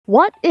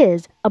What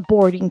is a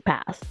boarding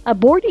pass? A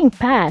boarding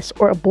pass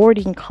or a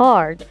boarding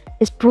card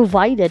is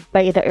provided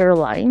by the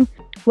airline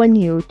when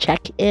you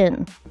check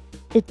in.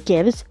 It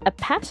gives a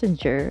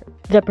passenger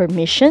the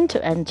permission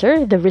to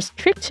enter the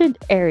restricted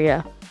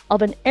area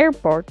of an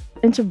airport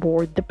and to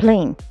board the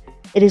plane.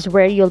 It is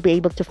where you'll be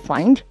able to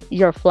find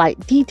your flight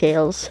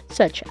details,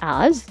 such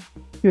as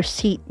your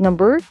seat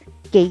number,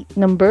 gate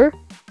number,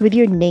 with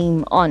your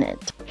name on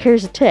it.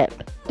 Here's a tip.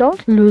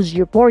 Don't lose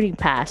your boarding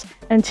pass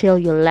until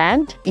you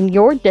land in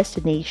your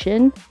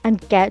destination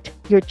and get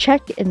your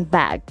check-in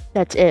bag.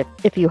 That's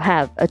if you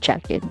have a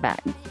check-in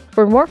bag.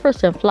 For more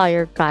first-time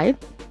flyer guide,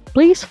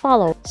 please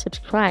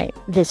subscribe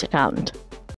this account.